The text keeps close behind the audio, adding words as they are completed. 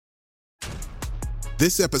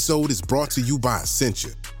This episode is brought to you by Essentia.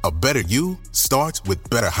 A better you starts with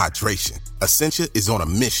better hydration. Essentia is on a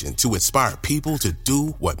mission to inspire people to do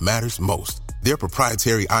what matters most. Their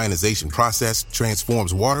proprietary ionization process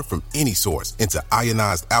transforms water from any source into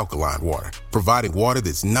ionized alkaline water, providing water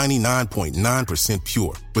that's 99.9%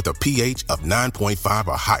 pure with a pH of 9.5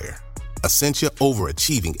 or higher. Essentia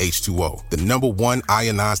overachieving H2O, the #1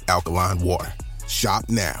 ionized alkaline water. Shop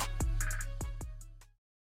now.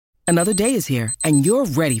 Another day is here, and you're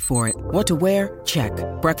ready for it. What to wear? Check.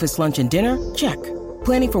 Breakfast, lunch, and dinner? Check.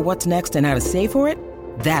 Planning for what's next and how to save for it?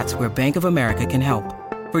 That's where Bank of America can help.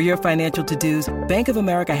 For your financial to-dos, Bank of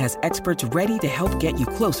America has experts ready to help get you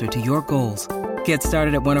closer to your goals. Get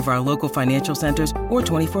started at one of our local financial centers or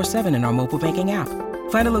 24/7 in our mobile banking app.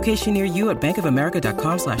 Find a location near you at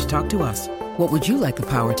bankofamerica.com/talktous. What would you like the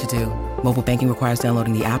power to do? Mobile banking requires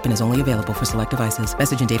downloading the app and is only available for select devices.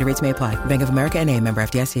 Message and data rates may apply. Bank of America N.A., member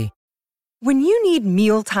FDIC. When you need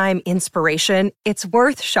mealtime inspiration, it's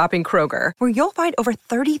worth shopping Kroger, where you'll find over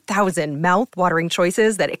 30,000 mouth-watering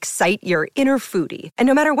choices that excite your inner foodie. And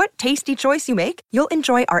no matter what tasty choice you make, you'll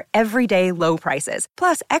enjoy our everyday low prices,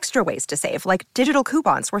 plus extra ways to save, like digital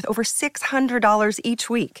coupons worth over $600 each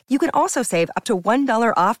week. You can also save up to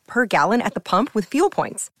 $1 off per gallon at the pump with fuel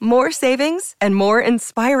points. More savings and more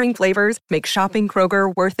inspiring flavors make shopping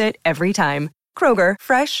Kroger worth it every time. Kroger,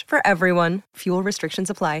 fresh for everyone. Fuel restrictions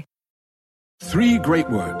apply. 3 great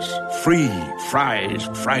words. Free Fries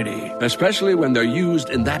Friday. Especially when they're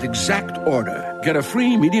used in that exact order. Get a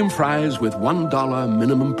free medium fries with $1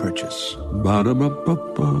 minimum purchase.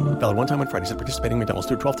 Ba-da-ba-ba-ba. Valid one time on Fridays at participating McDonald's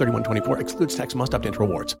through 12/31/24. Excludes tax, must opt into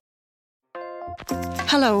rewards.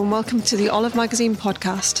 Hello and welcome to the Olive Magazine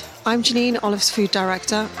podcast. I'm Janine, Olive's food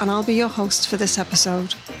director, and I'll be your host for this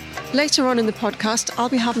episode. Later on in the podcast, I'll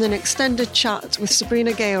be having an extended chat with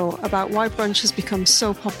Sabrina Ghayour about why brunch has become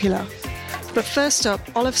so popular. But first up,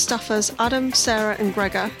 Olive staffers Adam, Sarah and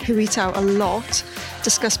Gregor, who eat out a lot,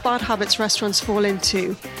 discuss bad habits restaurants fall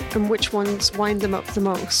into and which ones wind them up the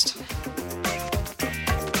most.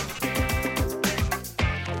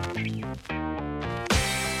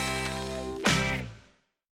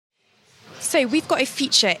 So we've got a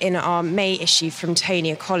feature in our May issue from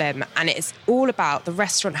Tony, a column, and it's all about the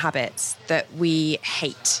restaurant habits that we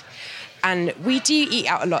hate. And we do eat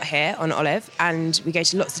out a lot here on Olive, and we go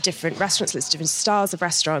to lots of different restaurants, lots of different styles of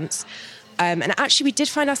restaurants. And actually, we did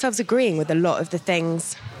find ourselves agreeing with a lot of the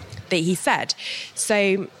things that he said.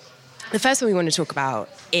 So the first one we want to talk about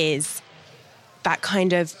is that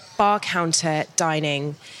kind of bar counter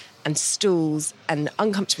dining and stools and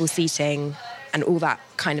uncomfortable seating and all that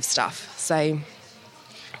kind of stuff. So...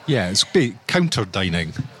 yeah, it's counter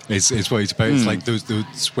dining is what it's about. It's like those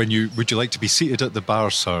when would you like to be seated at the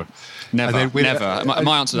bar, sir? Never.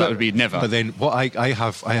 My answer to that would be never. But then what I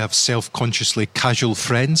have self-consciously casual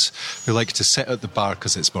friends who like to sit at the bar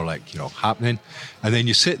because it's more like, happening. And then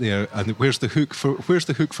you sit there and where's the hook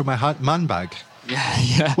for my man bag?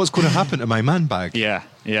 Yeah. What's going to happen to my man bag? Yeah.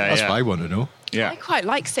 That's what I want to know. Yeah. I quite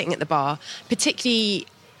like sitting at the bar, particularly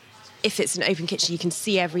if it's an open kitchen, you can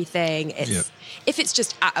see everything. If it's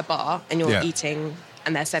just at a bar and you're eating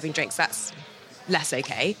and they're serving drinks, that's less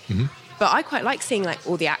okay. Mm-hmm. But I quite like seeing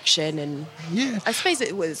all the action, and I suppose it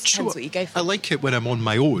depends what you go for. I like it when I'm on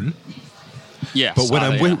my own. Yes, but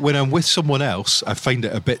when I'm with someone else, I find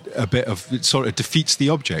it a bit of it sort of defeats the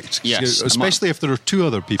object. Yes, especially if there are 2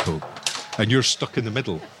 other people and you're stuck in the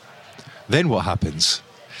middle. Then what happens?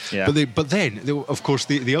 Yeah. But then, of course,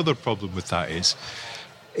 the other problem with that is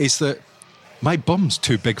that my bum's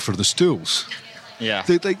too big for the stools. Yeah.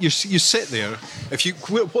 You sit there.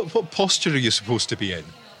 What posture are you supposed to be in?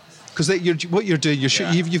 Because what you're doing,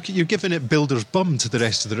 you're giving it builder's bum to the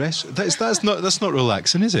rest of the rest. That's not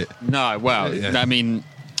relaxing, is it? No. Well, I mean,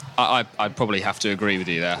 I'd probably have to agree with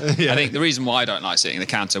you there. I think the reason why I don't like sitting at the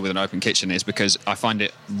counter with an open kitchen is because I find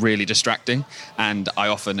it really distracting, and I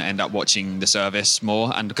often end up watching the service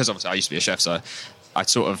more. And because obviously I used to be a chef, so I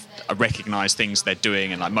recognise things they're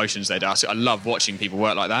doing and motions they do. I love watching people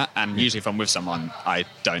work like that, and usually if I'm with someone, I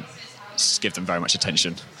don't give them very much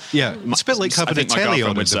attention. Yeah, it's a bit like having a telly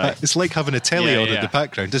on. It's like having a telly on in the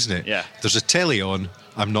background, isn't it? Yeah. There's a telly on,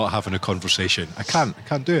 I'm not having a conversation. I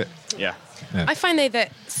can't do it. Yeah. I find, though,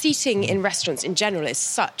 that seating in restaurants in general is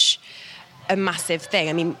such a massive thing.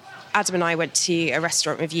 I mean, Adam and I went to a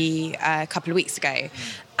restaurant review a couple of weeks ago,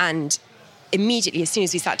 and immediately, as soon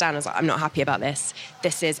as we sat down, I was like, I'm not happy about this.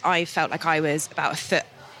 I felt like I was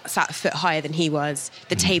sat a foot higher than he was.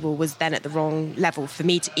 The table was then at the wrong level for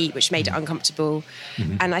me to eat, which made it uncomfortable.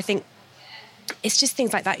 Mm-hmm. And I think it's just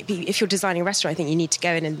things like that. If you're designing a restaurant, I think you need to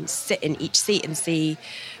go in and sit in each seat and see,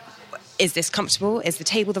 is this comfortable? Is the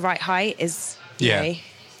table the right height? know?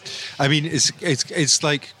 I mean, it's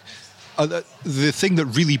like the thing that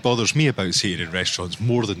really bothers me about seeing in restaurants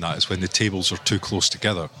more than that is when the tables are too close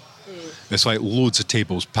together. It's like loads of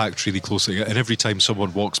tables packed really close together, and every time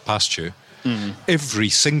someone walks past you, every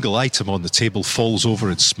single item on the table falls over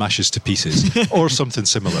and smashes to pieces, or something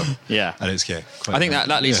similar. Yeah, and it's I think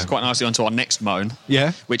that leads us quite nicely onto our next moan.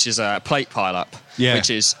 Yeah, which is a plate pile up. Yeah, which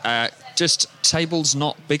is just tables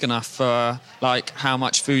not big enough for like how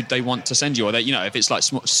much food they want to send you, or if it's like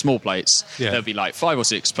small plates, there'll be like 5 or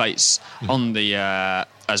 6 plates on the.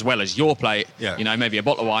 As well as your plate, maybe a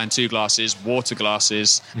bottle of wine, 2 glasses, water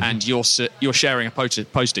glasses, and you're sharing a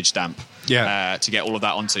postage stamp to get all of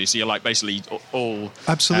that onto. So you're like basically all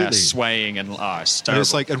absolutely swaying, and it's terrible. And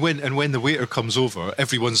it's like, and when the waiter comes over,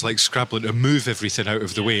 everyone's like scrabbling to move everything out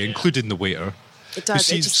of the way, including the waiter. It does.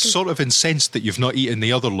 Who seems sort of incensed that you've not eaten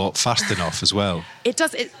the other lot fast enough as well. It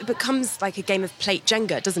does. It becomes like a game of plate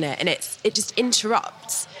Jenga, doesn't it? And it just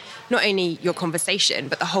interrupts not only your conversation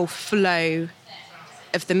but the whole flow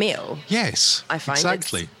of the meal. Yes, I find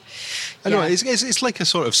exactly. I know it's like a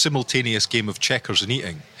sort of simultaneous game of checkers and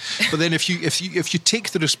eating. But then if you take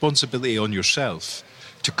the responsibility on yourself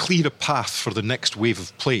to clear a path for the next wave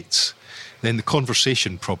of plates, then the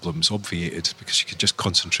conversation problem's obviated because you can just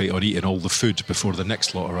concentrate on eating all the food before the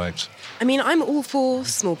next lot arrives. I mean, I'm all for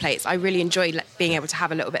small plates. I really enjoy being able to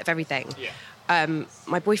have a little bit of everything. Yeah.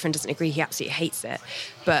 My boyfriend doesn't agree. He absolutely hates it.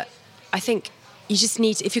 But I think you just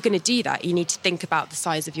need to, if you're going to do that, you need to think about the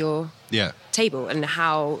size of your table and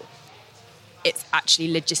how it's actually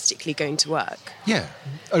logistically going to work. Yeah,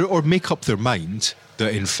 or make up their mind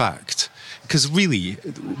that in fact, because really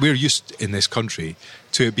we're used in this country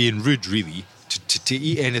to it being rude, really, to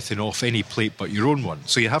eat anything off any plate but your own one.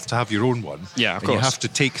 So you have to have your own one. Yeah, of course. You have to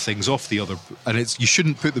take things off the other, and you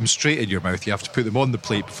shouldn't put them straight in your mouth. You have to put them on the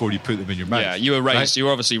plate before you put them in your mouth. Yeah, you were raised. Right? You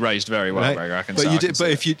were obviously raised very well, Gregor. I can say.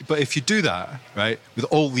 But if you do that, right, with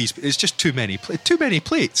all these, it's just too many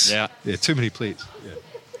plates. Yeah, too many plates. Yeah.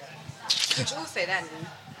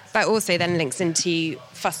 That also then links into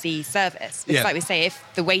fussy service. It's like we say, if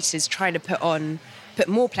the waiter's trying to put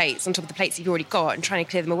more plates on top of the plates you've already got and trying to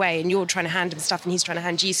clear them away, and you're trying to hand him stuff and he's trying to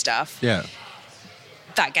hand you stuff,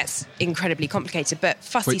 that gets incredibly complicated. But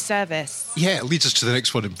fussy service. Yeah, it leads us to the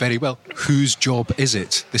next one very well. Whose job is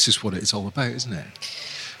it? This is what it's all about, isn't it?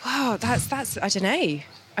 Wow, that's I don't know.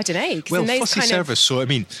 Well, fussy service. So, I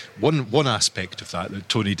mean, one aspect of that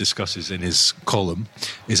Tony discusses in his column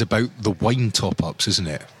is about the wine top-ups, isn't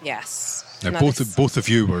it? Yes. Now, both of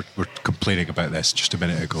you were complaining about this just a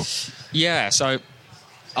minute ago. Yeah, so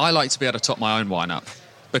I like to be able to top my own wine up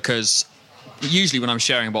because usually when I'm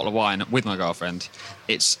sharing a bottle of wine with my girlfriend,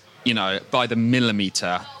 it's, by the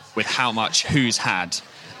millimetre with how much who's had.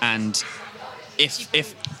 And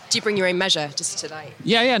if do you bring your own measure just to like?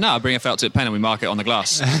 Yeah. No, I bring a felt tip pen and we mark it on the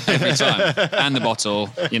glass every time, and the bottle.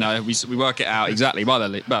 We work it out exactly by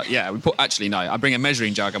the. But yeah, I bring a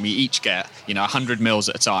measuring jug and we each get 100 mils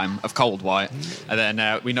at a time of cold white, and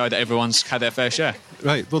then we know that everyone's had their fair share.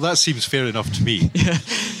 Right. Well, that seems fair enough to me.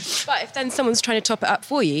 But if then someone's trying to top it up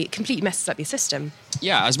for you, it completely messes up your system.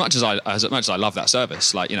 Yeah, as much as I love that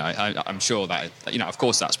service, I'm sure that of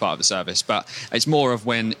course that's part of the service, but it's more of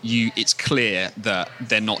when it's clear that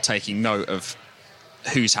they're not taking note of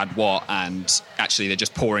who's had what, and actually they're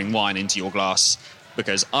just pouring wine into your glass.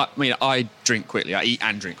 Because I drink quickly, I eat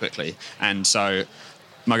and drink quickly, and so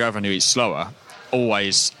my girlfriend who eats slower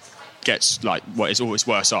always gets is always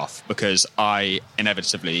worse off because I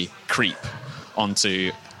inevitably creep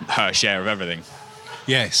onto her share of everything.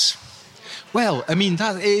 Yes. Well, I mean,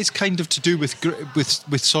 that is kind of to do with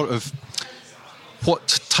sort of what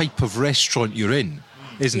type of restaurant you're in,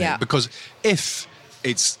 isn't it? Because if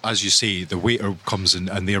it's, as you say, the waiter comes in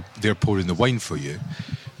and they're pouring the wine for you,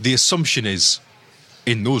 the assumption is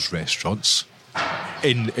in those restaurants,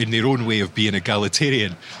 in their own way of being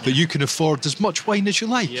egalitarian, that you can afford as much wine as you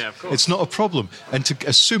like. Yeah, of course. It's not a problem. And to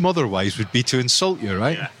assume otherwise would be to insult you,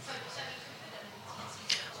 right? Yeah.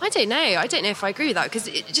 I don't know if I agree with that, because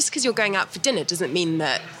just because you're going out for dinner doesn't mean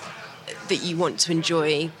that you want to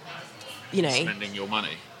enjoy, spending your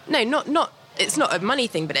money. No, not. It's not a money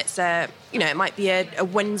thing, but it's it might be a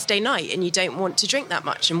Wednesday night and you don't want to drink that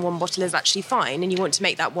much, and one bottle is actually fine, and you want to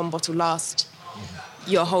make that one bottle last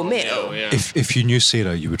your whole meal. Yeah. If you knew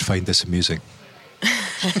Sarah, you would find this amusing.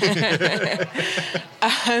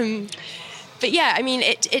 But yeah, I mean,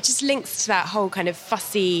 it just links to that whole kind of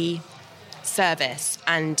fussy service,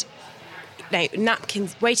 and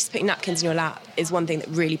napkins. Waiters putting napkins in your lap is one thing that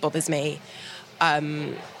really bothers me.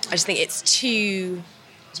 I just think it's too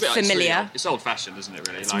familiar. It's old-fashioned, isn't it?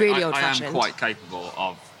 Really, it's really old-fashioned. I am quite capable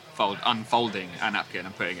of unfolding a napkin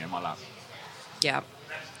and putting it in my lap. Yeah.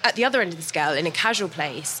 At the other end of the scale, in a casual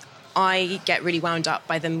place, I get really wound up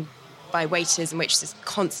by waiters and waitresses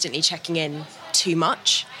constantly checking in too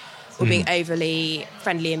much or being overly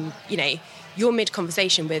friendly, and, you know, you're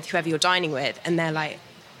mid-conversation with whoever you're dining with and they're like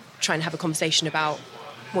trying to have a conversation about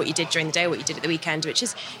what you did during the day, what you did at the weekend, which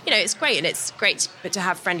is, you know, it's great, and it's great but to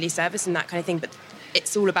have friendly service and that kind of thing, but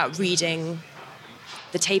it's all about reading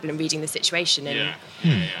the table and reading the situation. And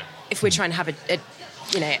if we're trying to have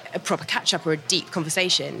a proper catch-up or a deep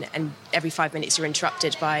conversation, and every 5 minutes you're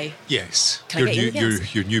interrupted by... Yes, Can I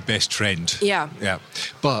get your new best friend. Yeah. Yeah.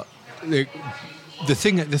 But the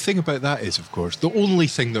thing about that is, of course, the only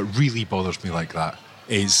thing that really bothers me like that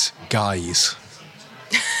is guys.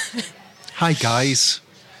 Hi, guys.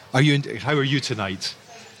 How are you tonight?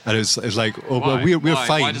 And it's like, oh, well, we're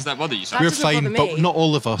fine. Why does that bother you so We're much? fine, but not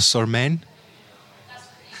all of us are men.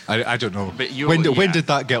 I don't know. But when did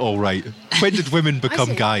that get all right? When did women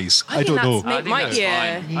become guys? I don't know. I think that's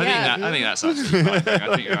fine. I think that's absolutely fine.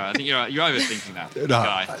 I think you're right. I think you're overthinking that. No,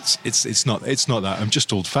 Guy. it's not that. I'm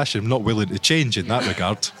just old-fashioned. I'm not willing to change in that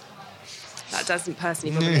regard. That doesn't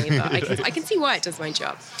personally bother me, but I can see why it does wind you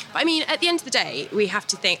up. But I mean, at the end of the day, we have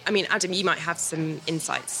to think... I mean, Adam, you might have some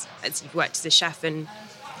insights as you've worked as a chef and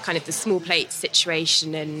kind of the small plate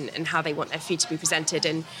situation and how they want their food to be presented.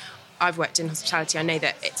 And I've worked in hospitality. I know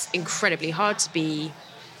that it's incredibly hard to be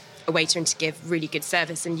a waiter and to give really good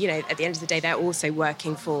service. And, you know, at the end of the day, they're also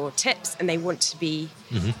working for tips and they want to be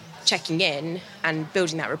checking in and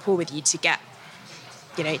building that rapport with you to get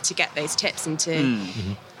those tips and to...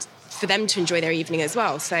 for them to enjoy their evening as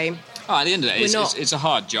well. So at the end of the day, it's a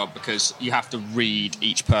hard job because you have to read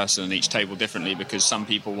each person and each table differently, because some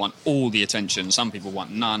people want all the attention, some people want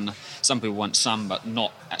none, some people want some but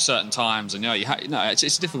not at certain times, and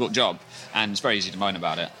it's a difficult job, and it's very easy to moan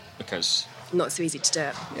about it because not so easy to do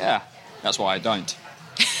it. Yeah, that's why I don't.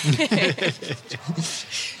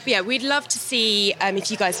 Yeah, we'd love to see if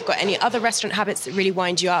you guys have got any other restaurant habits that really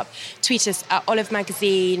wind you up. Tweet us at Olive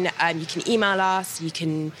Magazine. You can email us. You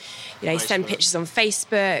can, send pictures on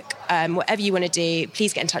Facebook. Whatever you want to do,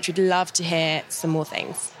 please get in touch. We'd love to hear some more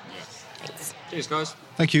things. Yeah. Thanks. Cheers, guys.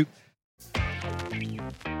 Thank you.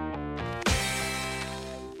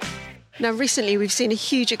 Now, recently we've seen a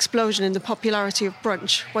huge explosion in the popularity of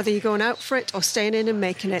brunch, whether you're going out for it or staying in and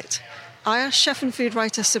making it. I asked chef and food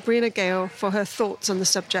writer Sabrina Ghayour for her thoughts on the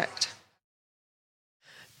subject.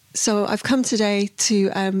 So I've come today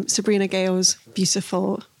to Sabrina Ghayour's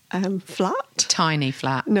beautiful flat. Tiny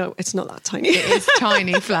flat. No, it's not that tiny. It is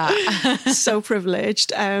tiny flat. So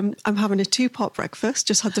privileged. I'm having a 2-pot breakfast.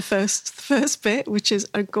 Just had the first bit, which is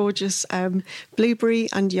a gorgeous blueberry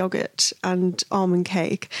and yoghurt and almond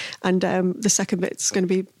cake. And the second bit's going to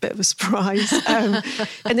be a bit of a surprise.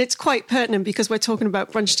 And it's quite pertinent because we're talking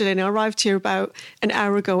about brunch today. And I arrived here about an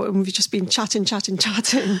hour ago and we've just been chatting.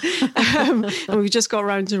 And we've just got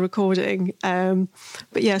around to recording.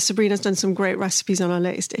 But yeah, Sabrina's done some great recipes on our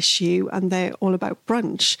latest issue and they're all about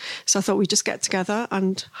brunch. So I thought we'd just get together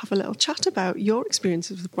and have a little chat about your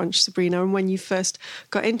experiences with brunch, Sabrina, and when you first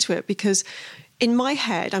got into it. Because in my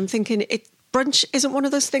head, I'm thinking brunch isn't one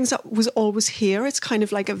of those things that was always here. It's kind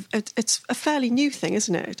of like it's a fairly new thing,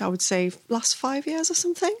 isn't it? I would say last 5 years or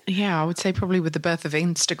something. Yeah, I would say probably with the birth of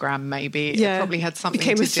Instagram, maybe. Yeah, it probably had something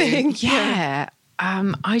became to a do. thing. Yeah.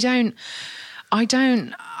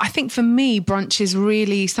 I think for me, brunch is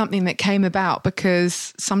really something that came about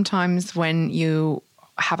because sometimes when you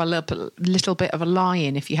have a little bit of a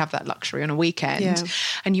lie-in, if you have that luxury on a weekend,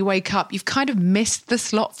 and you wake up, you've kind of missed the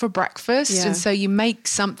slot for breakfast. And so you make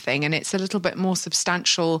something and it's a little bit more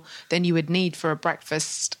substantial than you would need for a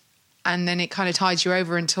breakfast. And then it kind of tides you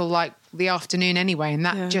over until like the afternoon anyway. And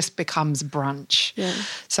that just becomes brunch. Yeah.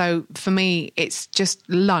 So for me, it's just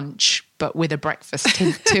lunch, but with a breakfast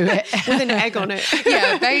tint to it. With an egg on it.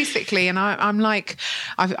 Yeah, basically. And I'm like,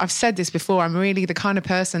 I've said this before, I'm really the kind of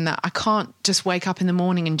person that I can't just wake up in the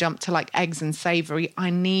morning and jump to like eggs and savoury. I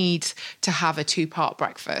need to have a 2-part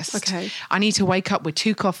breakfast. Okay. I need to wake up with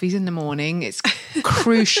 2 coffees in the morning. It's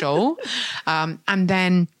crucial. And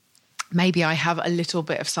then maybe I have a little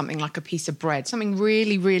bit of something like a piece of bread, something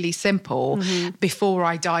really, really simple before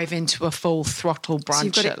I dive into a full throttle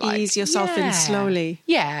brunch. So you've got to ease yourself in slowly.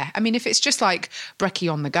 Yeah. I mean, if it's just like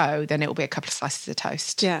brekkie on the go, then it'll be a couple of slices of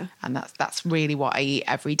toast. Yeah. And that's really what I eat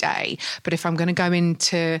every day. But if I'm going to go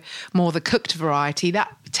into more the cooked variety,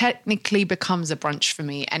 that technically becomes a brunch for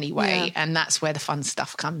me anyway. Yeah. And that's where the fun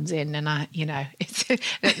stuff comes in. And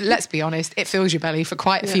let's be honest, it fills your belly for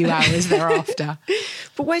quite a few hours thereafter.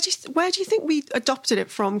 But where do you think we adopted it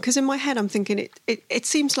from? Because in my head, I'm thinking it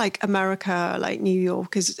seems like America, like New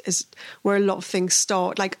York, is where a lot of things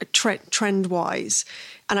start, like trend-wise.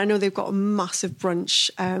 And I know they've got a massive brunch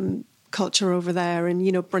culture over there, and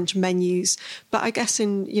brunch menus. But I guess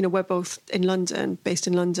we're both based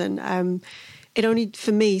in London. It only,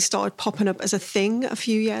 for me, started popping up as a thing a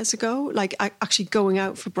few years ago, like actually going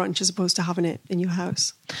out for brunch as opposed to having it in your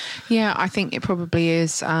house. Yeah, I think it probably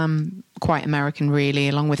is quite American, really,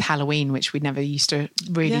 along with Halloween, which we never used to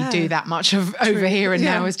really do that much of over here, and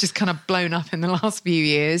now it's just kind of blown up in the last few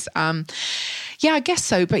years. Yeah, I guess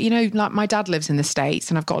so. But, like my dad lives in the States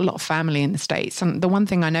and I've got a lot of family in the States. And the one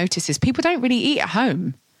thing I notice is people don't really eat at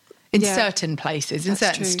home. In certain places, in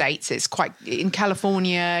certain states, it's quite, in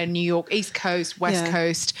California, New York, East Coast, West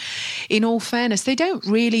Coast. In all fairness, they don't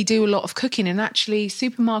really do a lot of cooking, and actually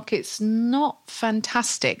supermarkets not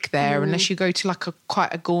fantastic there unless you go to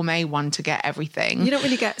quite a gourmet one to get everything. You don't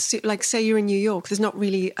really get, like, say you're in New York, there's not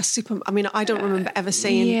really a I don't remember ever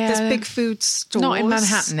seeing, there's big food stores. Not in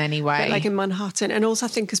Manhattan anyway. But like in Manhattan. And also I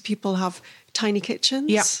think because people have tiny kitchens.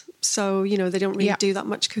 Yep. So, they don't really do that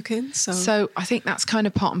much cooking. So I think that's kind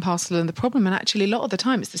of part and parcel of the problem. And actually, a lot of the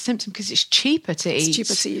time, it's the symptom because it's cheaper to eat. It's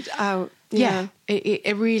cheaper to eat out. Yeah,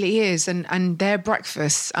 it really is. And their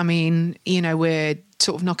breakfasts, I mean, we're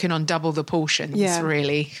sort of knocking on double the portions,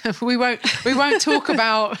 really. We won't talk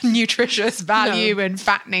about nutritious value and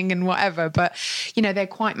fattening and whatever, but, they're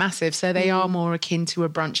quite massive. So they are more akin to a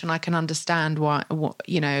brunch, and I can understand why,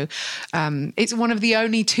 it's one of the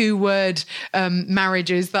only 2-word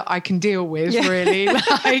marriages that I can deal with, really.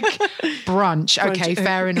 Like brunch. Okay,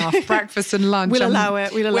 fair enough. Breakfast and lunch. We'll allow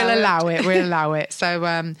it. We'll allow it. So,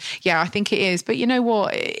 I think it is. But you know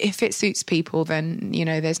what? If it suits people, then,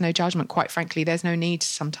 there's no judgment. Quite frankly, there's no need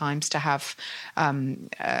sometimes to have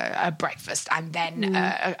a breakfast and then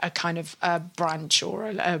a kind of a brunch or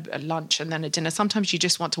a lunch and then a dinner. Sometimes you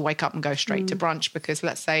just want to wake up and go straight to brunch because,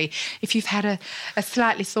 let's say, if you've had a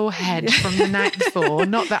slightly sore head from the night before,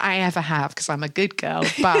 not that I ever have because I'm a good girl,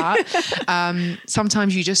 but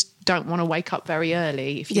sometimes you just don't want to wake up very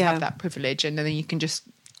early if you have that privilege, and then you can just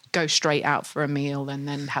go straight out for a meal and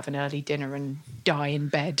then have an early dinner and die in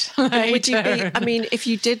bed later. Would you be, I mean, if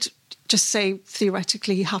you did just say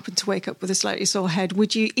theoretically you happen to wake up with a slightly sore head,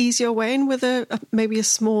 would you ease your way in with maybe a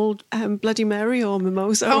small Bloody Mary or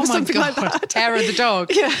mimosa or something like that? Terror of the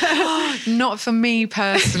dog. Not for me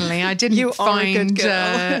personally. I didn't you find. Are a good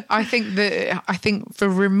girl. I think for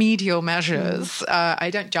remedial measures, I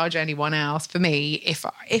don't judge anyone else. For me,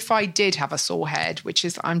 if I did have a sore head, which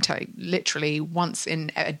is literally once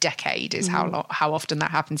in a decade, is how often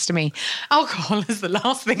that happens to me. Alcohol is the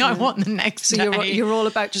last thing I want the next day. So you're all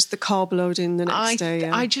about just the carb loading the next day.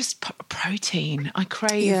 I just protein. I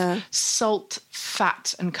crave salt,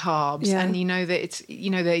 fat, and carbs. Yeah. And that it's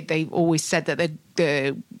they always said that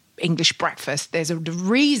the English breakfast, there's a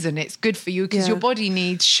reason it's good for you because your body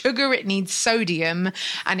needs sugar, it needs sodium,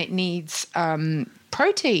 and it needs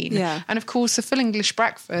protein. Yeah. And of course, a full English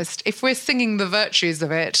breakfast, if we're singing the virtues of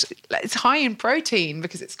it, it's high in protein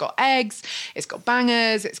because it's got eggs, it's got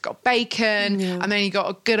bangers, it's got bacon, and then you got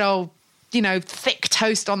a good old thick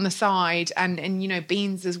toast on the side and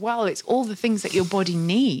beans as well. It's all the things that your body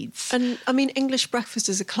needs. And I mean, English breakfast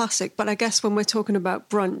is a classic, but I guess when we're talking about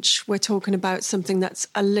brunch, we're talking about something that's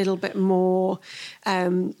a little bit more,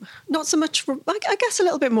 not so much, I guess a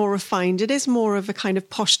little bit more refined. It is more of a kind of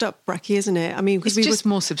poshed up brekkie, isn't it? I mean, it's just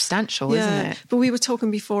more substantial, isn't it? But we were talking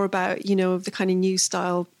before about, the kind of new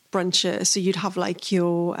style bruncher, so you'd have like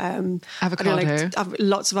your avocado,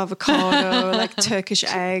 lots of avocado, like Turkish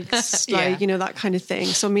eggs, that kind of thing.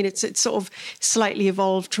 So I mean, it's sort of slightly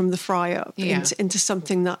evolved from the fry up into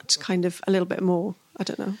something that kind of a little bit more. I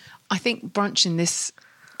don't know. I think brunch in this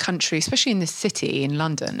country, especially in this city in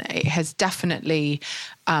London, it has definitely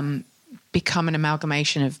become an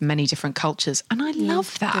amalgamation of many different cultures. And I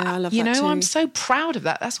love that. Yeah, I love that too. I'm so proud of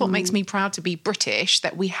that. That's what makes me proud to be British,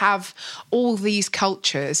 that we have all these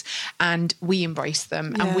cultures and we embrace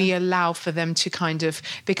them and we allow for them to kind of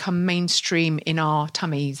become mainstream in our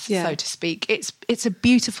tummies, so to speak. It's a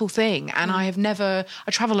beautiful thing. And I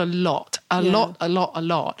travel a lot.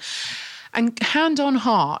 And hand on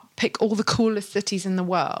heart, pick all the coolest cities in the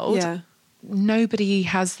world. Yeah. Nobody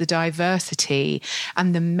has the diversity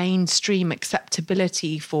and the mainstream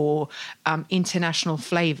acceptability for international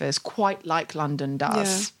flavours quite like London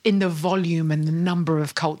does in the volume and the number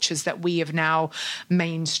of cultures that we have now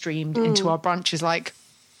mainstreamed into our brunches, like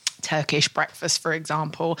Turkish breakfast, for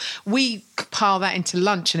example. We pile that into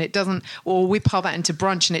lunch and it doesn't, or we pile that into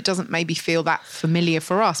brunch and it doesn't maybe feel that familiar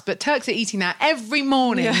for us. But Turks are eating that every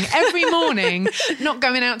morning, not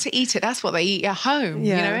going out to eat it. That's what they eat at home.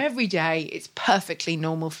 Every day. It's perfectly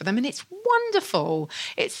normal for them and it's wonderful.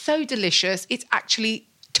 It's so delicious. It's actually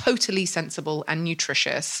totally sensible and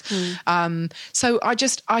nutritious. So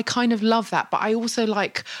I kind of love that, but I also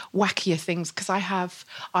like wackier things because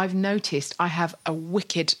I've noticed I have a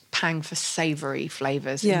wicked pang for savoury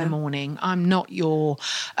flavours in the morning. I'm not your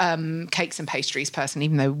cakes and pastries person,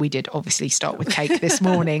 even though we did obviously start with cake this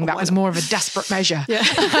morning. That was more of a desperate measure. Yeah.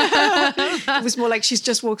 It was more like she's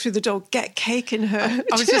just walked through the door, get cake in her.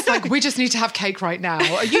 I was just like, we just need to have cake right now.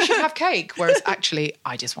 You should have cake. Whereas actually,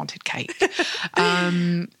 I just wanted cake.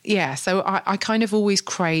 So I kind of always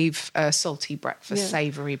crave a salty breakfast,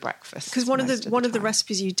 savoury breakfast. Because one of the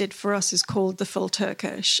recipes you did for us is called the full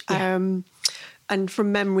Turkish. And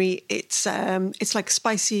from memory, it's like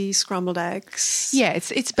spicy scrambled eggs. Yeah,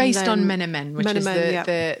 it's based on menemen, which is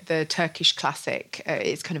the Turkish classic.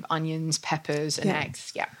 It's kind of onions, peppers, and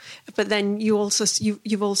eggs. Yeah. But then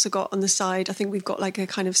you've also got on the side, I think we've got like a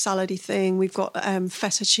kind of salady thing. We've got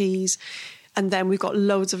feta cheese, and then we've got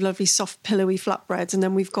loads of lovely soft pillowy flatbreads, and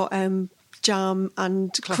then we've got jam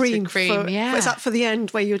and cream. Is that for the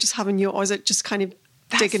end where you're just having or is it just kind of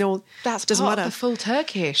digging all? That's doesn't part matter. Of the full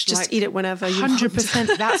Turkish. Just eat it whenever you want.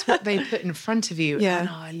 100%. That's what they put in front of you, and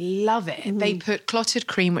I love it. They put clotted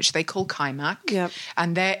cream, which they call kaymak,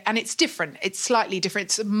 and it's different. It's slightly different.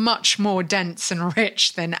 It's much more dense and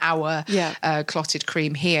rich than our clotted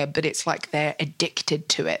cream here, but it's like they're addicted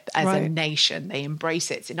to it as a nation. They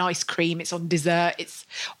embrace it. It's in ice cream. It's on dessert. It's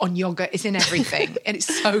on yogurt. It's in everything, and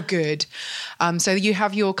it's so good. So you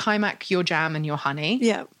have your kaymak, your jam, and your honey.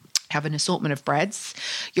 Yeah. Have an assortment of breads.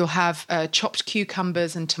 You'll have chopped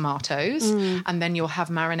cucumbers and tomatoes, and then you'll have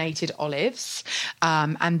marinated olives,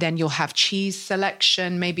 and then you'll have cheese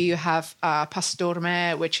selection. Maybe you have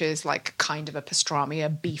pastorme, which is like kind of a pastrami, a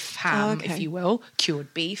beef ham, if you will,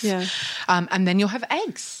 cured beef. Yeah. And then you'll have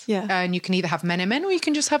eggs. Yeah. And you can either have menemen or you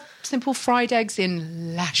can just have simple fried eggs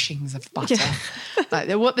in lashings of butter. Yeah. Like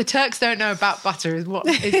what the Turks don't know about butter is what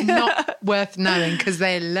is not worth knowing because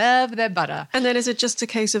they love their butter. And then is it just a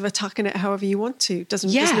case of attacking it however you want to? There's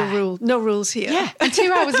no rules here. Yeah. And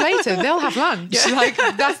 2 hours later, they'll have lunch. Yeah. Like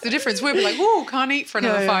that's the difference. We'll be like, "Whoa, can't eat for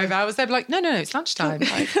another 5 hours." They'll be like, "No, it's lunchtime.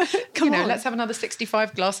 Like, Come on, let's have another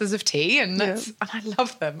 65 glasses of tea." And and I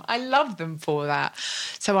love them. I love them for that.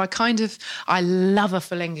 So I love a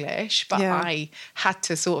full English, but I had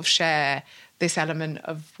to sort of share this element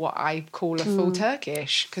of what I call a full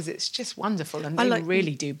Turkish because it's just wonderful, and they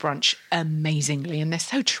really do brunch amazingly, and they're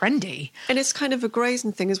so trendy. And it's kind of a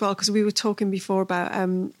grazing thing as well, because we were talking before about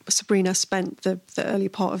Sabrina spent the early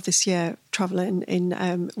part of this year travelling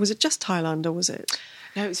in, was it just Thailand or was it?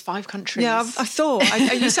 No, it was 5 countries. Yeah, I thought.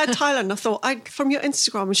 You said Thailand. I thought, from your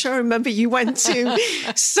Instagram, I'm sure I remember you went to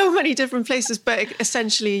so many different places, but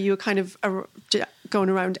essentially you were kind of going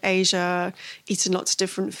around Asia, eating lots of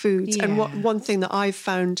different foods. Yeah. And one thing that I've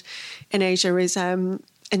found in Asia is in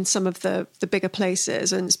some of the bigger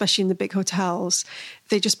places, and especially in the big hotels,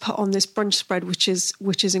 they just put on this brunch spread, which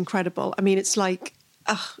is incredible. I mean, it's like...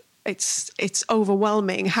 It's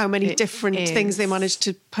overwhelming how many different things they managed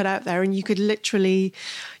to put out there, and you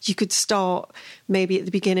could start maybe at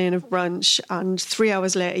the beginning of brunch, and 3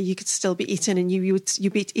 hours later you could still be eating, and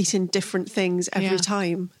you'd be eating different things every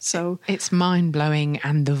time. So it's mind blowing,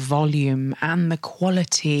 and the volume and the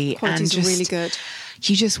quality's really good.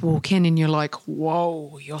 You just walk in and you're like,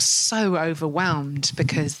 whoa, you're so overwhelmed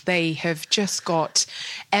because they have just got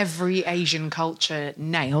every Asian culture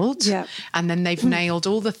nailed. Yeah. And then they've nailed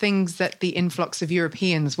all the things that the influx of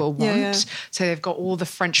Europeans will want. Yeah. So they've got all the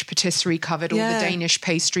French patisserie covered, all the Danish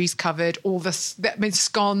pastries covered, all the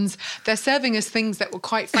scones. They're serving us things that were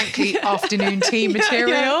quite frankly afternoon tea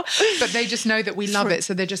material, but they just know that we love it.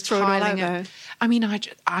 So they're just piling it. I mean,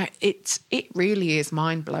 it really is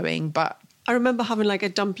mind blowing, but I remember having like a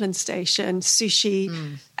dumpling station,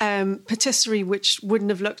 sushi, patisserie, which wouldn't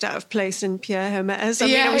have looked out of place in Pierre Hermes. I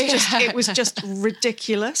mean, it was just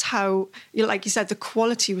ridiculous how, like you said, the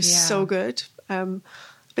quality was so good.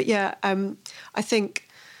 But I think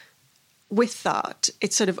with that,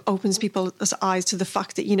 it sort of opens people's eyes to the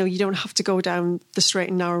fact that, you don't have to go down the straight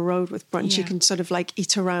and narrow road with brunch. You can sort of like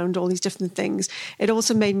eat around all these different things. It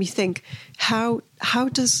also made me think, how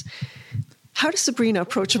does Sabrina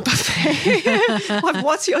approach a buffet?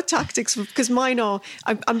 What's your tactics? Because mine are,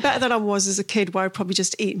 I'm better than I was as a kid, where I probably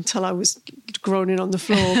just eat until I was groaning on the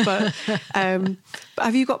floor. But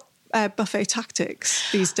have you got buffet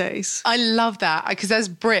tactics these days. I love that because as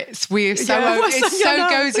Brits, we're so Yeah,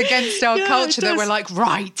 goes against our culture that does. we're like,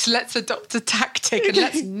 right, let's adopt a tactic and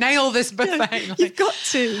let's nail this buffet. Yeah, you've got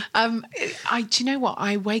to. Do you know what?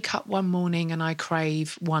 I wake up one morning and I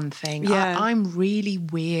crave one thing. Yeah. I'm really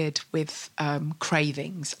weird with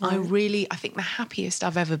cravings. Right. I think the happiest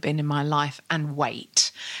I've ever been in my life and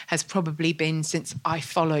weight has probably been since I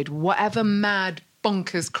followed whatever mad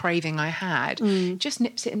bonkers craving I had, just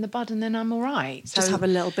nips it in the bud and then I'm all right. So just have a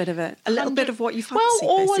little bit of it. A little bit of what you fancy.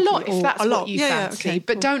 Well, or basically. a lot if that's a lot. what you Yeah, fancy. okay,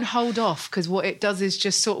 but cool. don't hold off because what it does is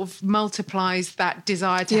just sort of multiplies that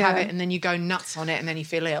desire to have it and then you go nuts on it and then you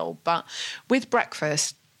feel ill. But with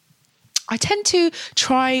breakfast, I tend to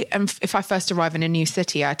try, and if I first arrive in a new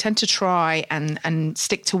city, I tend to try and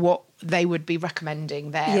stick to what they would be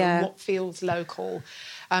recommending there, and what feels local.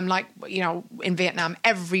 Like, in Vietnam,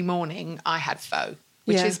 every morning I had pho,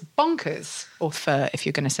 which is bonkers, or pho if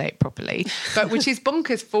you're going to say it properly, but which is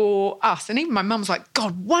bonkers for us. And even my mum's like,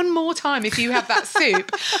 God, one more time if you have that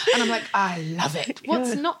soup. And I'm like, I love it.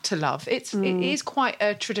 What's not to love? It is quite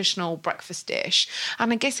a traditional breakfast dish.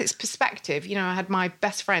 And I guess it's perspective. I had my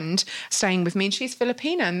best friend staying with me and she's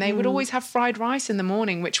Filipina and they would always have fried rice in the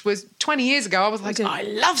morning, which was 20 years ago. I was like, I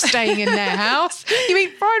love staying in their house. You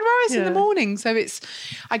eat fried rice in the morning. So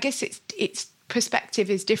I guess it's perspective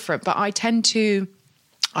is different, but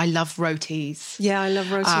I love rotis. Yeah, I love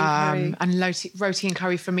roti and curry. And roti and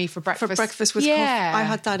curry for me for breakfast. For breakfast with coffee. I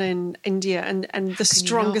had that in India and the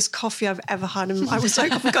strongest coffee I've ever had. And I was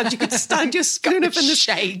like, oh my God, you could stand your spoon up in the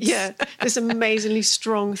shades. Yeah, this amazingly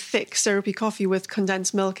strong, thick, syrupy coffee with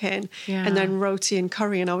condensed milk in and then roti and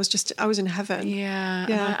curry. And I was in heaven.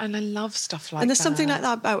 Yeah. And I love stuff like that. And there's something like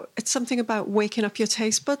that it's something about waking up your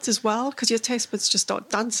taste buds as well, because your taste buds just start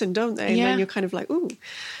dancing, don't they? And then you're kind of like, ooh.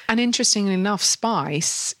 And interestingly enough,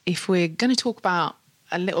 spice, if we're going to talk about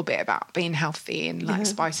a little bit about being healthy and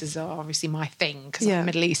spices are obviously my thing because I'm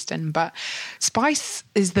Middle Eastern, but spice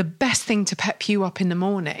is the best thing to pep you up in the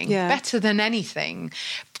morning, better than anything.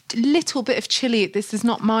 Little bit of chili, this is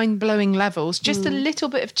not mind-blowing levels, just a little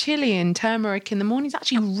bit of chili and turmeric in the morning is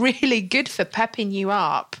actually really good for pepping you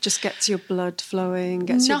up. Just gets your blood flowing,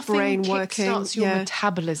 gets your brain working. Nothing kickstarts your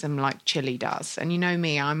metabolism like chili does. And you know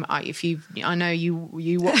me, I know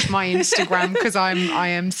you watch my Instagram because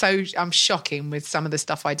I'm shocking with some of the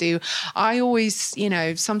stuff I do. I always,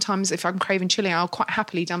 sometimes if I'm craving chili, I'll quite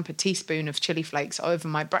happily dump a teaspoon of chili flakes over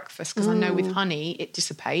my breakfast because I know with honey it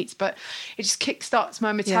dissipates, but it just kickstarts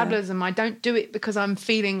my metabolism. I don't do it because I'm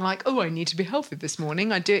feeling like, I need to be healthy this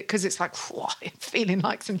morning. I do it because it's like, I'm feeling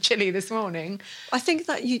like some chili this morning. I think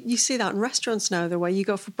that you see that in restaurants now, the way you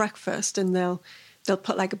go for breakfast and they'll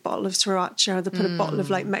put like a bottle of sriracha, they'll put a bottle of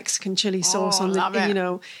like Mexican chili sauce on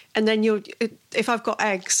and then if I've got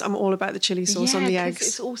eggs, I'm all about the chili sauce on the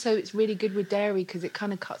eggs. It's really good with dairy because it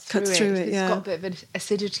kind of cuts through it. It's got a bit of an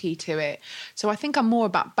acidity to it. So I think I'm more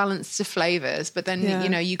about balance of flavours, but then,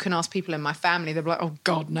 you can ask people in my family, they'll be like, oh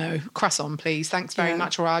God, no, croissant please, thanks very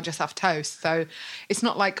much, or I'll just have toast. So it's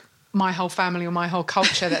not like my whole family or my whole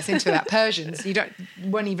culture that's into that Persians.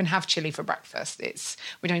 Won't even have chili for breakfast.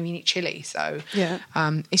 We don't even eat chili. So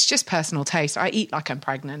it's just personal taste. I eat like I'm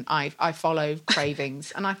pregnant. I follow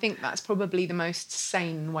cravings, and I think that's probably the most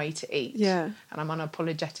sane way to eat. Yeah, and I'm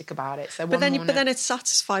unapologetic about it. So, but then it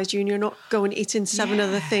satisfies you, and you're not going eating 7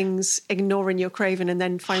 other things, ignoring your craving, and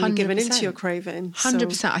then finally 100%. Giving into your craving.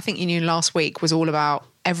 100%. I think last week was all about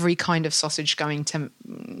every kind of sausage known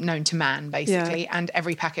to man, basically, and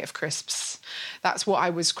every packet of crisps. That's what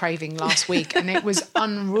I was craving last week, and it was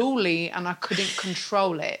unruly, and I couldn't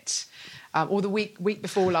control it. Or the week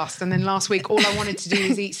before last, and then last week, all I wanted to do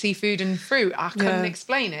is eat seafood and fruit. I couldn't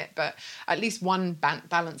explain it, but at least one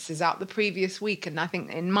balances out the previous week, and I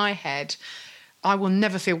think in my head, I will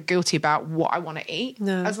never feel guilty about what I want to eat,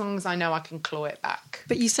 as long as I know I can claw it back.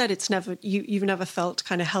 But you said it's never you've never felt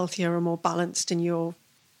kind of healthier or more balanced in your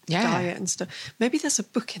diet and stuff. Maybe there's a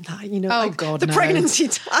book in that, the pregnancy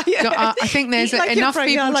diet. I think there's enough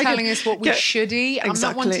people telling us what we should eat. I'm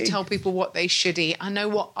not one to tell people what they should eat. I know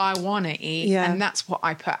what I want to eat, and that's what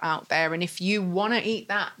I put out there. And if you want to eat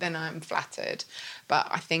that, then I'm flattered. But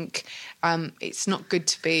I think it's not good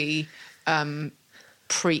to be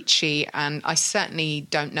preachy, and I certainly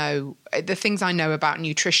don't know the things I know about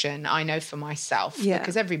nutrition. I know for myself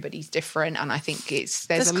because everybody's different, and I think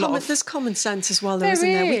there's common sense as well. Isn't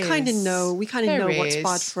there? We kind of know what's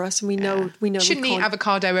bad for us, and we know shouldn't eat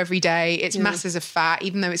avocado every day. It's masses of fat,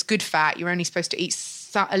 even though it's good fat. You're only supposed to eat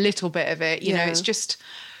a little bit of it. It's just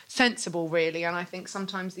sensible, really. And I think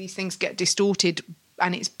sometimes these things get distorted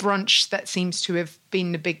it's brunch that seems to have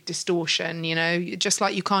been the big distortion, you know, just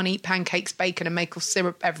like you can't eat pancakes, bacon and maple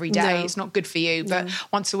syrup every day. No. It's not good for you, but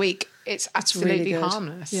once a week, it's absolutely really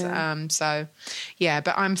harmless. Yeah. So, yeah,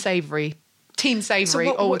 but I'm savoury, team savoury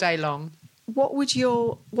all day long. What would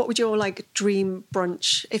your like dream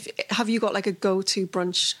brunch? Have you got like a go-to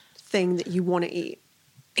brunch thing that you want to eat?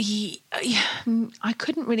 I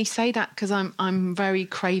couldn't really say that because I'm very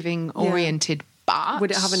craving oriented. But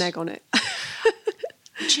would it have an egg on it?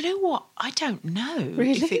 Do you know what? I don't know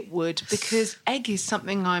if it would, because egg is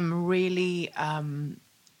something I'm really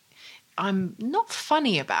I'm not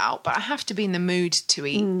funny about, but I have to be in the mood to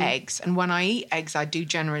eat eggs. And when I eat eggs, I do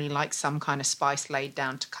generally like some kind of spice laid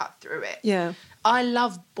down to cut through it. Yeah. I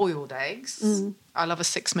love boiled eggs. I love a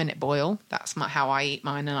 6-minute boil. That's how I eat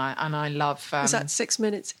mine, and I love. Is that 6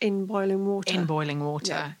 minutes in boiling water? In boiling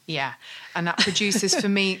water, yeah. And that produces for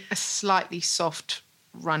me a slightly soft,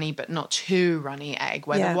 runny but not too runny egg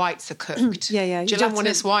where the whites are cooked. Yeah. You don't want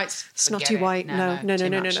its whites. Snotty white. No. And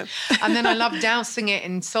then I love dousing it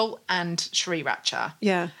in salt and sriracha.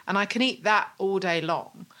 Yeah. And I can eat that all day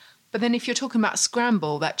long. But then if you're talking about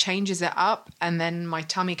scramble, that changes it up, and then my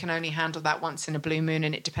tummy can only handle that once in a blue moon,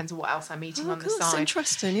 and it depends on what else I'm eating on the side. That's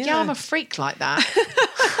interesting, yeah. Yeah, I'm a freak like that.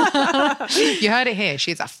 You heard it here.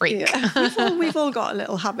 She's a freak. Yeah. We've all got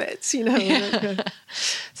little habits, you know.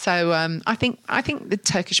 So I think the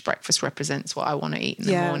Turkish breakfast represents what I want to eat in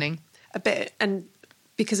the morning. A bit, and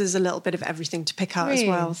because there's a little bit of everything to pick out as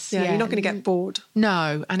well. Yeah, you're not going to get bored.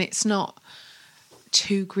 No, and it's not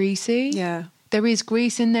too greasy. Yeah. There is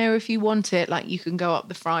grease in there if you want it. Like you can go up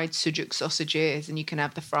the fried sucuk sausages and you can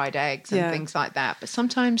have the fried eggs and things like that. But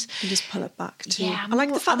sometimes you just pull it back too. Yeah, I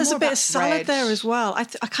like the fact there's a bit of salad bread. there as well. I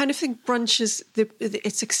kind of think brunch is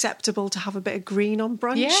it's acceptable to have a bit of green on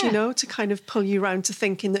brunch, you know, to kind of pull you around to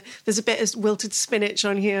thinking that there's a bit of wilted spinach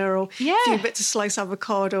on here, or a few bits of sliced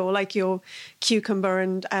avocado, or like your cucumber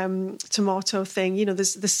and tomato thing. You know,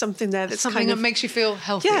 there's something there that's something kind of that makes you feel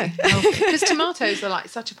healthy. Yeah, because tomatoes are like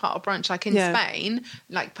such a part of brunch. Like in Spain,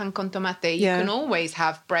 like pan con tomate, you can always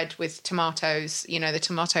have bread with tomatoes, you know, the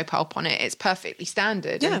tomato pulp on it. It's perfectly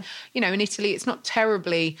standard. Yeah. And, you know, in Italy, it's not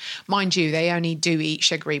terribly, mind you, they only do eat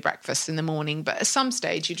sugary breakfasts in the morning, but at some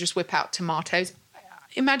stage you just whip out tomatoes.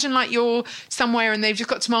 Imagine like you're somewhere and they've just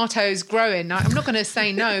got tomatoes growing. I'm not going to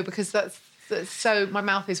say no because that's so my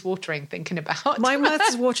mouth is watering thinking about. My mouth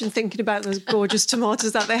is watering thinking about those gorgeous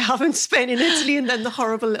tomatoes that they have in Spain and Italy, and then the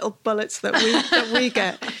horrible little bullets that we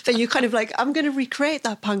get. Then you kind of like, I'm going to recreate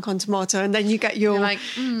that pan con tomato, and then you get your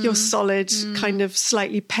your solid kind of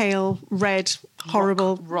slightly pale red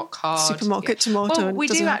horrible rock hard supermarket tomato. Well, we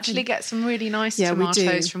do actually get some really nice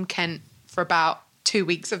tomatoes from Kent for about 2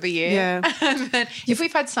 weeks of the year. Yeah. And then if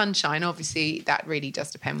we've had sunshine, obviously that really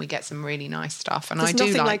does depend. We get some really nice stuff. And there's I do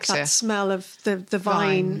nothing like that smell of the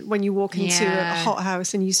vine when you walk into a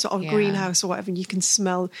hothouse and you sort of greenhouse or whatever, and you can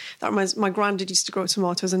smell. That reminds my granddad used to grow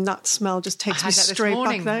tomatoes, and that smell just takes me straight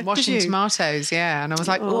back there. Washing tomatoes, and I was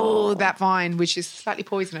like, oh, that vine, which is slightly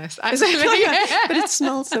poisonous. Actually. But it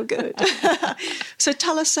smells so good. So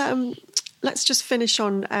tell us, let's just finish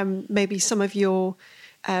on maybe some of your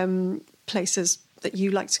places that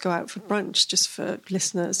you like to go out for brunch, just for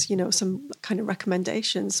listeners, you know, some kind of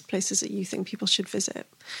recommendations, places that you think people should visit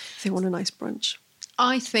if they want a nice brunch.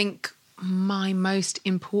 I think my most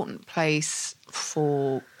important place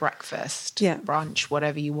for breakfast, brunch,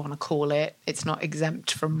 whatever you want to call it, it's not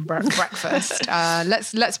exempt from breakfast.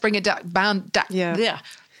 Let's bring it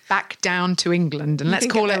back down to England, and let's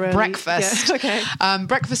call it breakfast. Yeah, okay.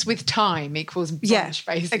 Breakfast with time equals brunch,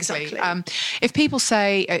 basically. Exactly. If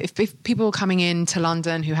people are coming into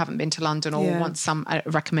London who haven't been to London or want some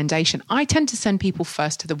recommendation, I tend to send people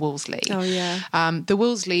first to the Wolseley. Oh, yeah. The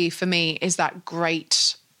Wolseley, for me, is that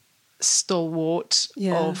great stalwart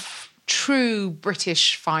of true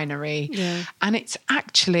British finery, and it's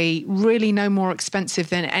actually really no more expensive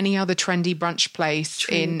than any other trendy brunch place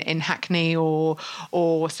in Hackney or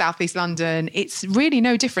South East London. It's really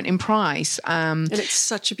no different in price, and it's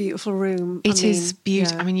such a beautiful room. It is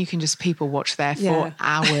beautiful. I mean, you can just people watch there for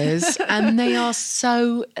hours, and they are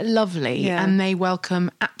so lovely, and they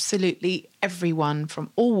welcome absolutely everyone from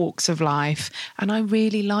all walks of life, and I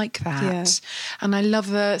really like that. And I love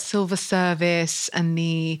the silver service and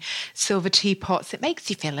the silver teapots. It makes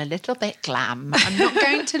you feel a little bit glam, I'm not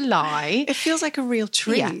going to lie. It feels like a real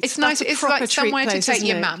treat. It's nice. It's like somewhere to take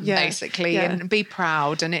your mum, basically, and be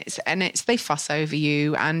proud. And it's they fuss over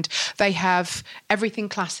you, and they have everything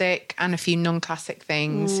classic and a few non-classic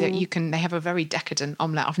things. They have a very decadent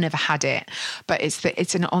omelette. I've never had it, but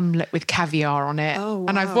it's an omelette with caviar on it. Oh, wow.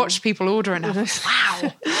 And I've watched people order order enough.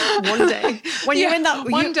 Wow. One day. When you're in that...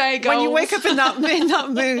 One day, goals. When you wake up in that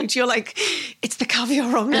mood, you're like, it's the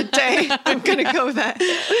caviar omelette day. I'm going to go there.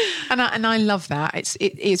 And I love that.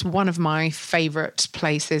 It is one of my favourite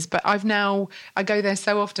places. But I go there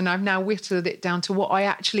so often, I've now whittled it down to what I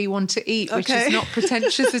actually want to eat, which is not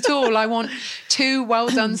pretentious at all. I want 2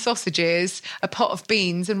 well-done sausages, a pot of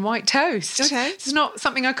beans and white toast. Okay. It's not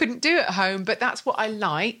something I couldn't do at home, but that's what I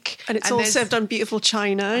like. And it's all served on beautiful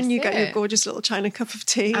china, and you get your gorgeous little china cup of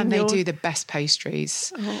tea. And they do the best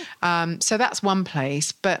pastries. So that's one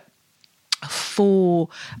place. But for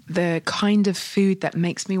the kind of food that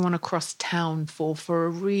makes me want to cross town for a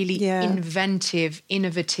really inventive,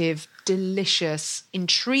 innovative, delicious,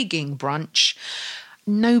 intriguing brunch,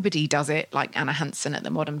 nobody does it like Anna Hansen at the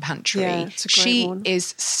Modern Pantry. Yeah, it's a great one.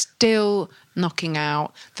 Is still knocking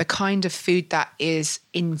out the kind of food that is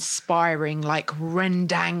inspiring, like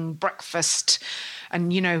rendang breakfast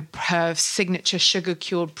and, her signature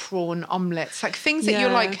sugar-cured prawn omelettes, like things that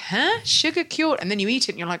you're like, huh? Sugar-cured? And then you eat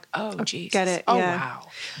it and you're like, oh, Jesus. Get it, wow.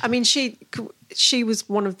 I mean, she was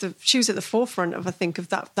she was at the forefront of, I think, of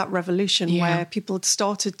that revolution where people had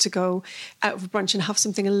started to go out of a brunch and have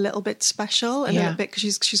something a little bit special and a little bit,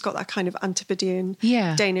 because she's got that kind of Antipodean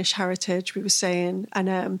Danish heritage, we were saying,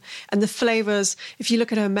 and the flavours. If you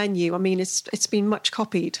look at her menu, I mean, it's been much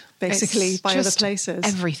copied basically by other places.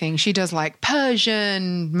 Everything she does, like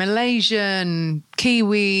Persian, Malaysian,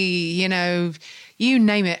 Kiwi, you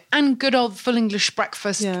name it, and good old full English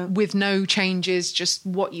breakfast with no changes, just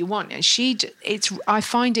what you want. And I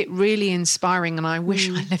find it really inspiring, and I wish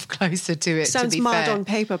I lived closer to it. Sounds mad on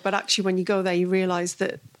paper, but actually, when you go there, you realise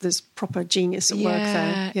that there's proper genius at work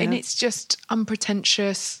there. And it's just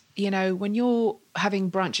unpretentious. When you're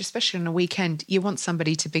having brunch, especially on a weekend, you want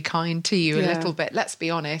somebody to be kind to you a little bit. Let's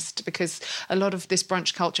be honest, because a lot of this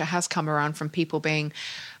brunch culture has come around from people being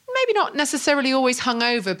maybe not necessarily always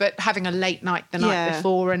hungover, but having a late night the night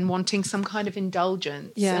before and wanting some kind of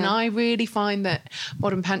indulgence. Yeah. And I really find that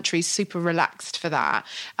Modern Pantry is super relaxed for that.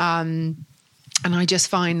 And I just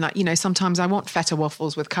find that, sometimes I want feta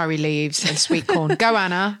waffles with curry leaves and sweet corn. Go,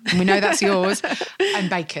 Anna. We know that's yours. And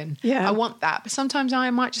bacon. Yeah. I want that. But sometimes I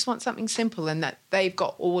might just want something simple, and that they've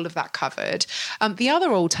got all of that covered. The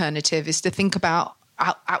other alternative is to think about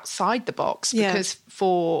outside the box, because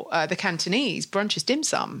for the Cantonese, brunch is dim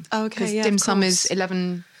sum. Okay, because dim sum is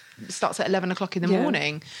starts at 11 o'clock in the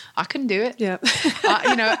morning. I can do it. Yeah.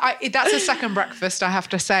 That's a second breakfast, I have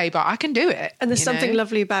to say, but I can do it. And there's something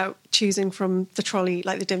lovely about choosing from the trolley,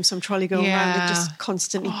 like the dim sum trolley going around and just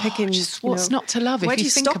constantly picking. What's not to love if you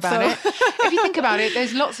think about it? If you think about it,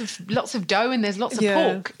 there's lots of dough and there's lots of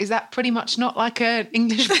pork. Is that pretty much not like an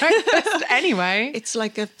English breakfast anyway? It's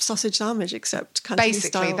like a sausage sandwich, except Cantonese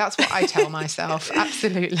basically style. That's what I tell myself.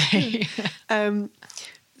 Absolutely.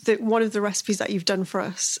 One of the recipes that you've done for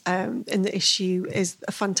us in the issue is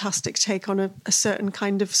a fantastic take on a certain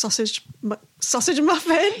kind of sausage muffin.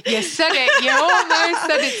 You said it. You almost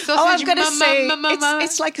said it. Sausage I'm going to say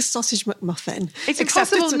it's like a sausage McMuffin. It's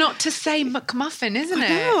impossible not to say McMuffin, isn't it?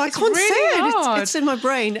 No, I can't really say it. hard. It's in my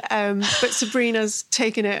brain. But Sabrina's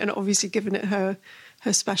taken it and obviously given it her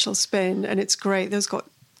special spin, and it's great. Those got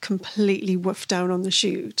completely woofed down on the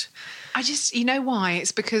shoot. You know why?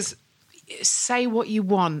 It's because, say what you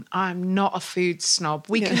want, I'm not a food snob.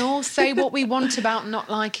 We can all say what we want about not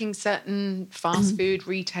liking certain fast food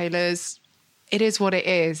retailers. It is what it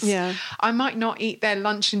is. Yeah. I might not eat their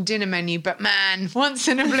lunch and dinner menu, but man, once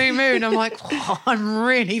in a blue moon, I'm like, I'm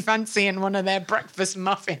really fancying one of their breakfast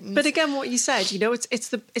muffins. But again, what you said,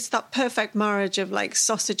 it's that perfect marriage of like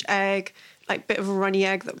sausage, egg, like bit of a runny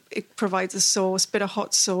egg that it provides a sauce, bit of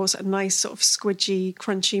hot sauce, a nice sort of squidgy,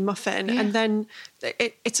 crunchy muffin, and then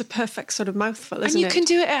it's a perfect sort of mouthful, isn't it? And you can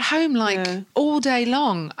do it at home all day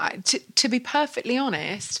long. To be perfectly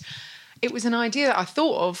honest, it was an idea that I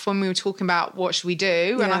thought of when we were talking about what should we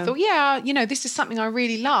do. And I thought, this is something I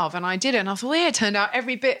really love. And I did it. And I thought, it turned out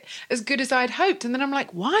every bit as good as I'd hoped. And then I'm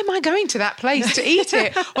like, why am I going to that place to eat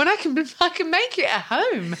it when I can make it at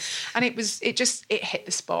home? And it hit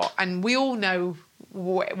the spot. And we all know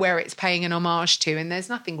where it's paying an homage to, and there's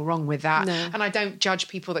nothing wrong with that. No. And I don't judge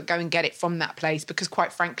people that go and get it from that place, because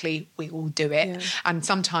quite frankly, we all do it. And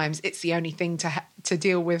sometimes it's the only thing to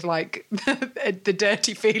deal with, like the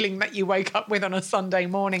dirty feeling that you wake up with on a Sunday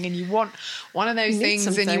morning, and you want one of those things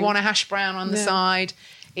something. And you want a hash brown on the side.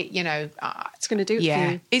 It's going to do it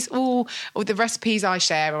for you. It's all the recipes I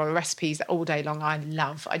share are recipes that all day long I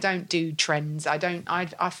love. I don't do trends.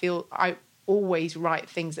 I feel always write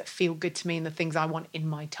things that feel good to me and the things I want in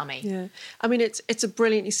my tummy. Yeah. I mean, it's a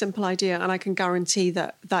brilliantly simple idea, and I can guarantee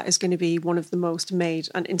that is going to be one of the most made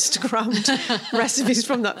and Instagrammed recipes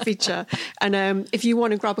from that feature. And if you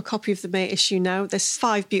want to grab a copy of the May issue now, there's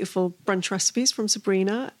 5 beautiful brunch recipes from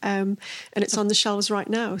Sabrina, and it's on the shelves right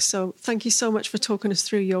now. So thank you so much for talking us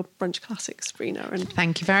through your brunch classics, Sabrina. And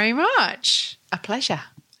thank you very much. A pleasure.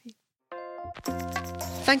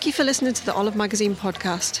 Thank you for listening to the Olive Magazine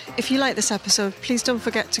podcast. If you like this episode, please don't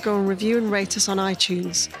forget to go and review and rate us on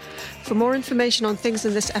iTunes. For more information on things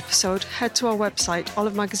in this episode, head to our website,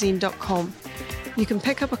 olivemagazine.com. You can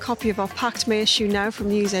pick up a copy of our packed May issue now from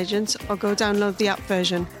newsagents or go download the app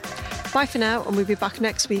version. Bye for now, and we'll be back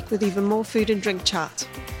next week with even more food and drink chat.